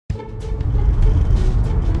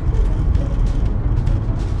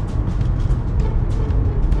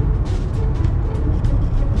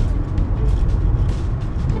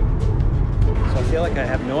I feel like I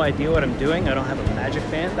have no idea what I'm doing. I don't have a magic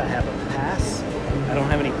band. I have a pass. I don't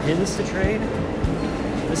have any pins to trade.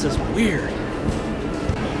 This is weird.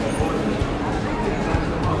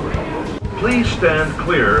 Please stand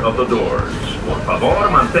clear of the doors. Por favor,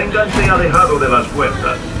 manténganse alejado de las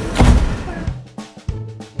puertas.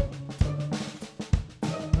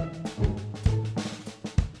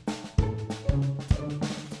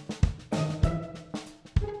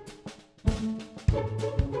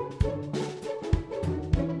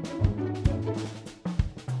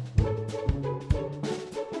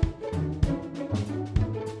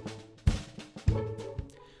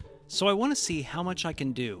 So I want to see how much I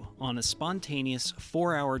can do on a spontaneous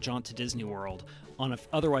 4-hour jaunt to Disney World on an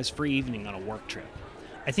otherwise free evening on a work trip.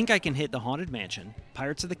 I think I can hit the Haunted Mansion,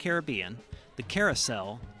 Pirates of the Caribbean, the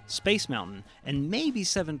Carousel, Space Mountain, and maybe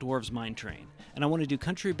Seven Dwarfs Mine Train. And I want to do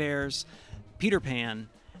Country Bears, Peter Pan,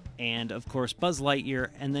 and of course Buzz Lightyear,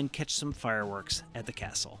 and then catch some fireworks at the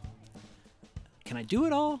castle. Can I do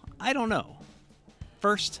it all? I don't know.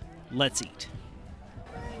 First, let's eat.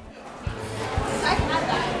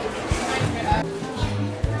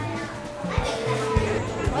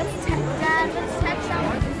 Let's text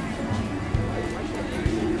someone.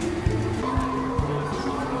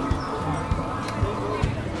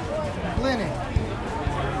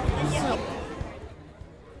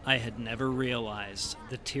 I had never realized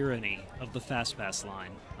the tyranny of the FastPass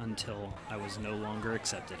line until I was no longer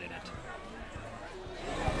accepted in it.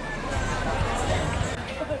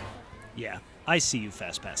 Yeah, I see you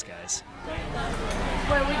FastPass guys. Wait,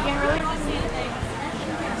 we can really see anything.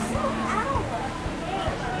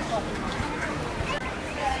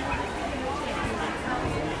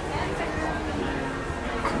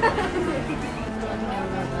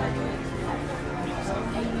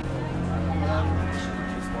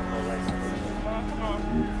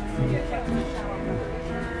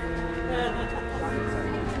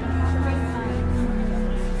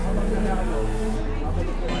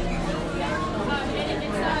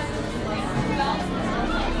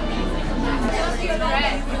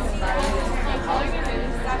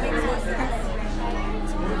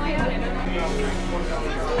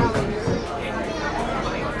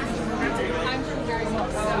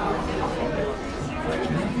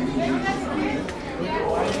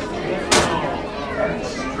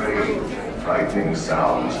 Frightening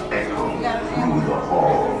sounds echo through the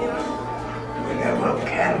hall. Whenever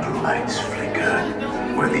candlelights flicker,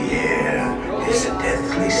 where the air is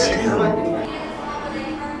deathly still.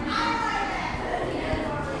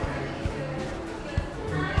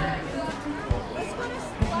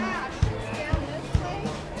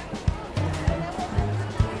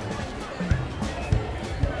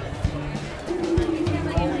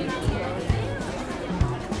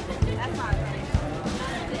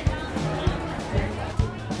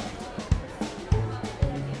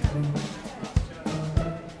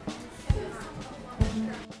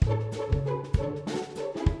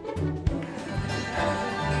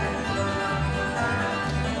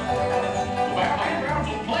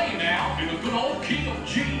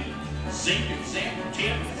 Singing Sam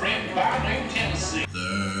Tim, friend by name Tennessee. There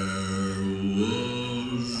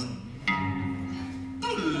was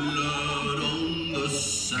blood on the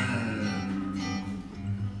sand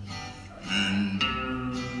and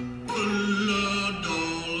blood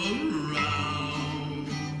all around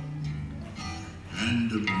and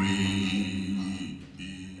debris.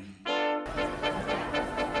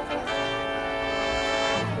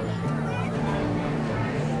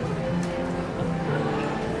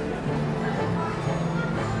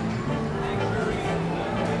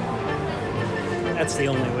 That's the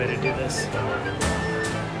only way to do this.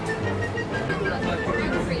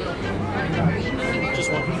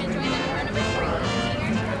 Just one.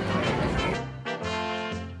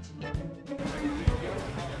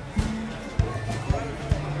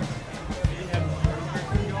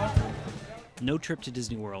 No trip to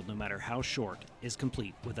Disney World, no matter how short, is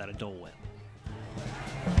complete without a Dole Whip.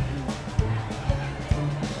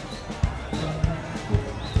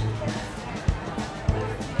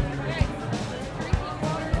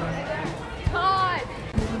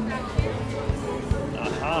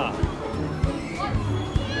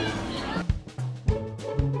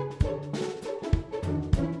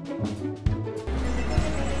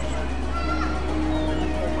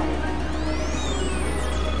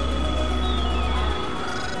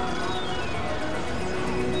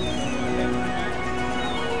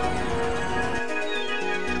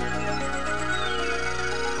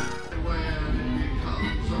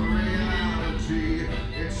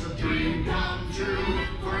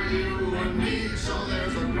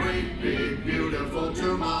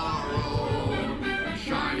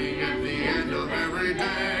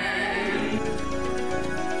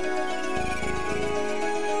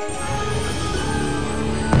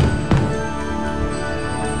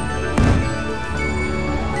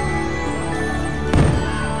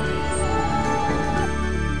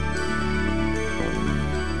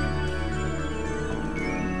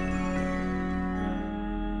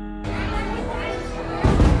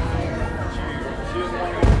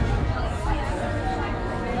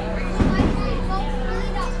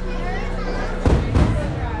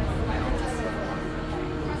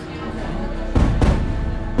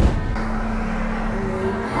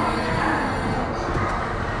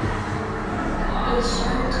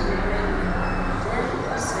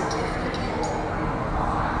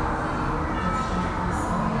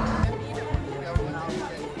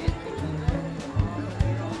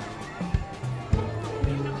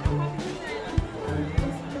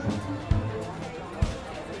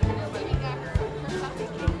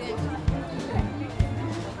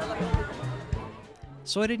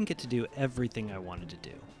 so I didn't get to do everything I wanted to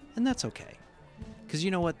do, and that's okay. Because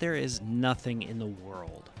you know what? There is nothing in the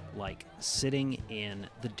world like sitting in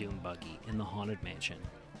the Doom Buggy in the Haunted Mansion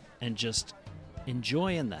and just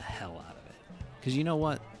enjoying the hell out of it. Because you know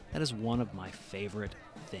what? That is one of my favorite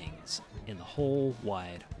things in the whole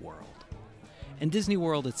wide world. And Disney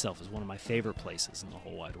World itself is one of my favorite places in the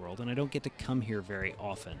whole wide world, and I don't get to come here very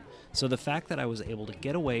often. So the fact that I was able to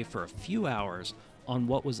get away for a few hours on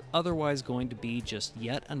what was otherwise going to be just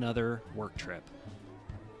yet another work trip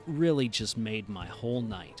really just made my whole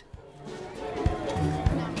night.